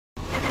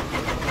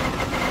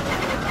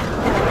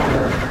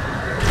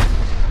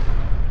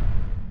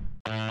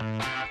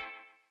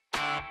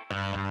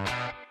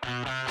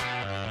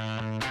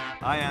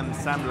I am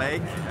Sam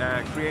Lake,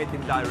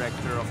 Creative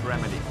Director of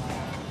Remedy.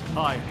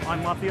 Hi,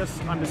 I'm Matias.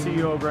 I'm the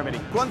CEO of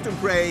Remedy. Quantum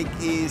Break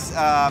is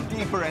a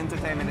deeper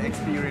entertainment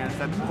experience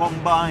that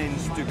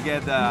combines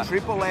together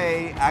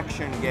AAA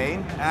action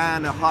game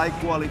and a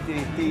high-quality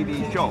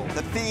TV show.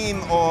 The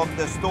theme of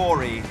the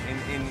story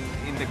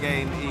in the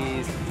game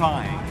is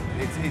time.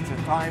 It's a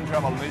time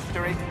travel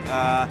mystery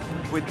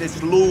with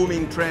this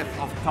looming threat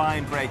of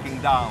time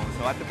breaking down.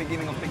 So at the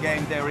beginning of the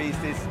game there is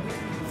this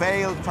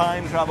failed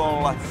time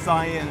travel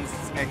science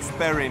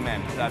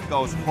experiment that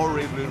goes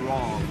horribly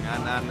wrong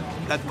and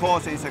that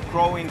causes a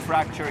growing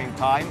fracture in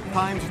time.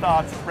 Time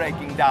starts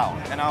breaking down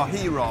and our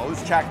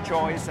heroes, Jack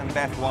Joyce and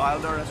Beth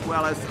Wilder, as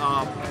well as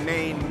our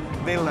main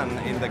villain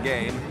in the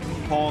game,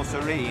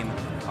 Myllyrinne,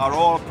 are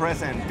all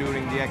present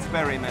during the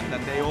experiment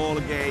and they all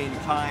gain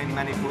time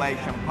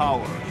manipulation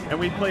powers. And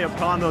we play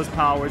upon those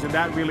powers and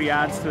that really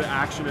adds to the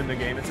action in the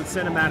game. It's a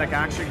cinematic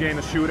action game,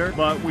 a shooter,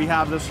 but we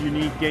have this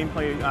unique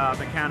gameplay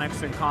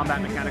mechanics and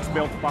combat mechanics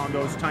built upon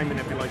those time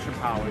manipulation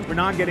powers. We're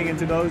not getting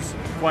into those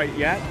quite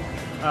yet.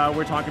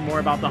 We're talking more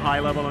about the high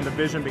level and the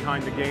vision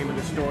behind the game and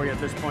the story at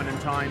this point in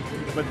time.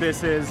 But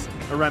this is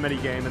a Remedy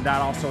game and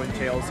that also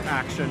entails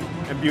action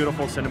and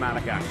beautiful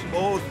cinematic action.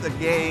 Both the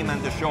game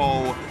and the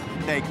show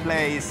take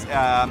place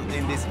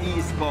in this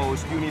East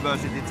Coast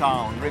university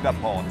town,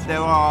 Riverport. There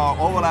are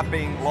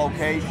overlapping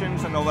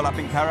locations and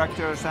overlapping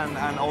characters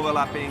and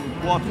overlapping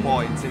plot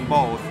points in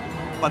both.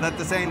 But at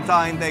the same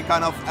time, they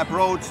kind of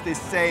approach this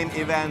same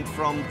event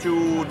from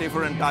two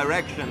different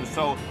directions.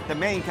 So the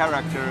main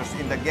characters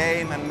in the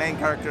game and main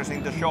characters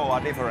in the show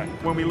are different.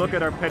 When we look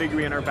at our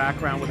pedigree and our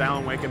background with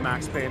Alan Wake and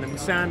Max Payne, and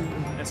Sam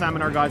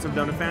and our guys have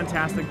done a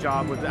fantastic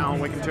job with Alan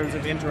Wake in terms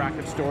of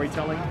interactive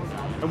storytelling.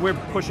 And we're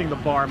pushing the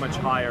bar much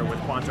higher with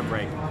Quantum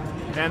Break.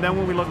 And then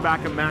when we look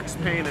back at Max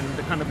Payne and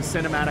the kind of the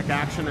cinematic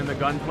action and the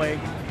gunplay,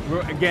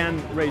 we're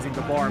again raising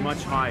the bar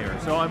much higher.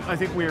 So I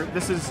think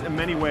this is in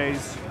many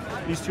ways,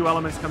 these two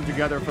elements come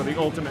together for the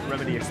ultimate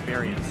Remedy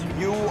experience.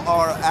 You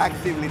are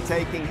actively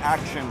taking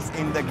actions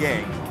in the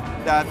game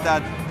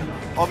that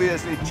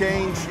obviously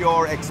change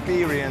your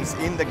experience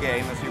in the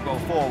game as you go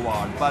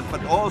forward,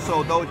 but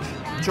also those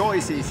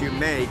choices you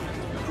make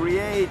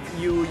create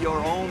you your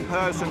own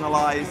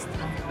personalized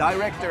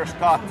director's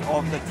cut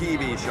of the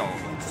TV show.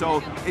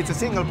 So it's a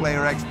single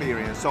player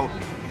experience. So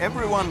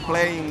everyone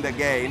playing the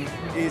game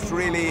is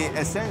really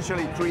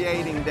essentially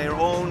creating their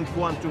own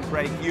Quantum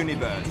Break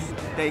universe.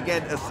 They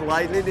get a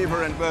slightly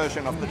different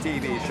version of the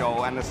TV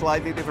show and a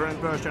slightly different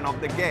version of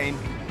the game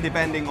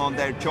depending on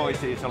their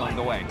choices along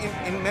the way.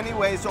 In many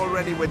ways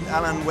already with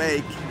Alan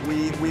Wake,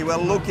 we were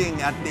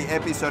looking at the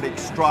episodic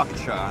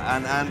structure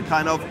and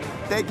kind of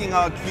taking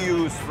our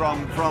cues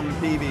from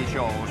TV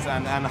shows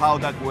and how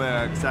that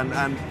works.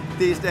 And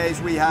these days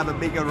we have a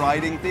bigger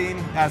writing team,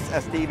 as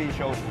TV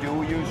shows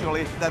do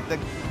usually, that the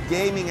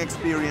gaming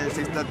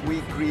experiences that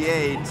we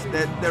create,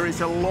 that there is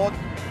a lot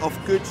of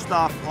good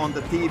stuff on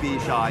the TV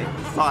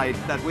side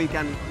that we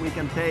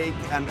can take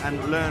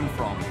and learn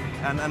from.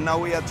 And now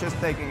we are just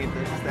taking it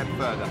a step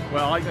further.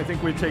 Well, I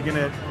think we've taken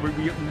it,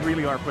 we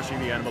really are pushing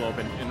the envelope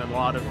in a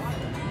lot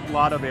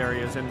of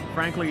areas, and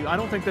frankly, I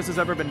don't think this has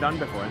ever been done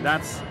before, and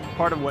that's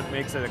part of what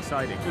makes it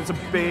exciting. It's a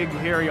big,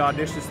 hairy,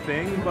 audacious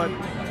thing, but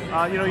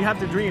you know, you have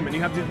to dream, and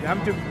you have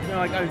to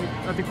like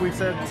I think we've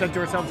said to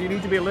ourselves, you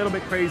need to be a little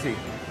bit crazy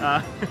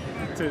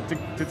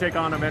to take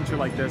on a venture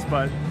like this,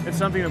 but it's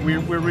something that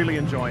we're really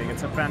enjoying.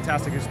 It's a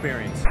fantastic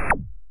experience.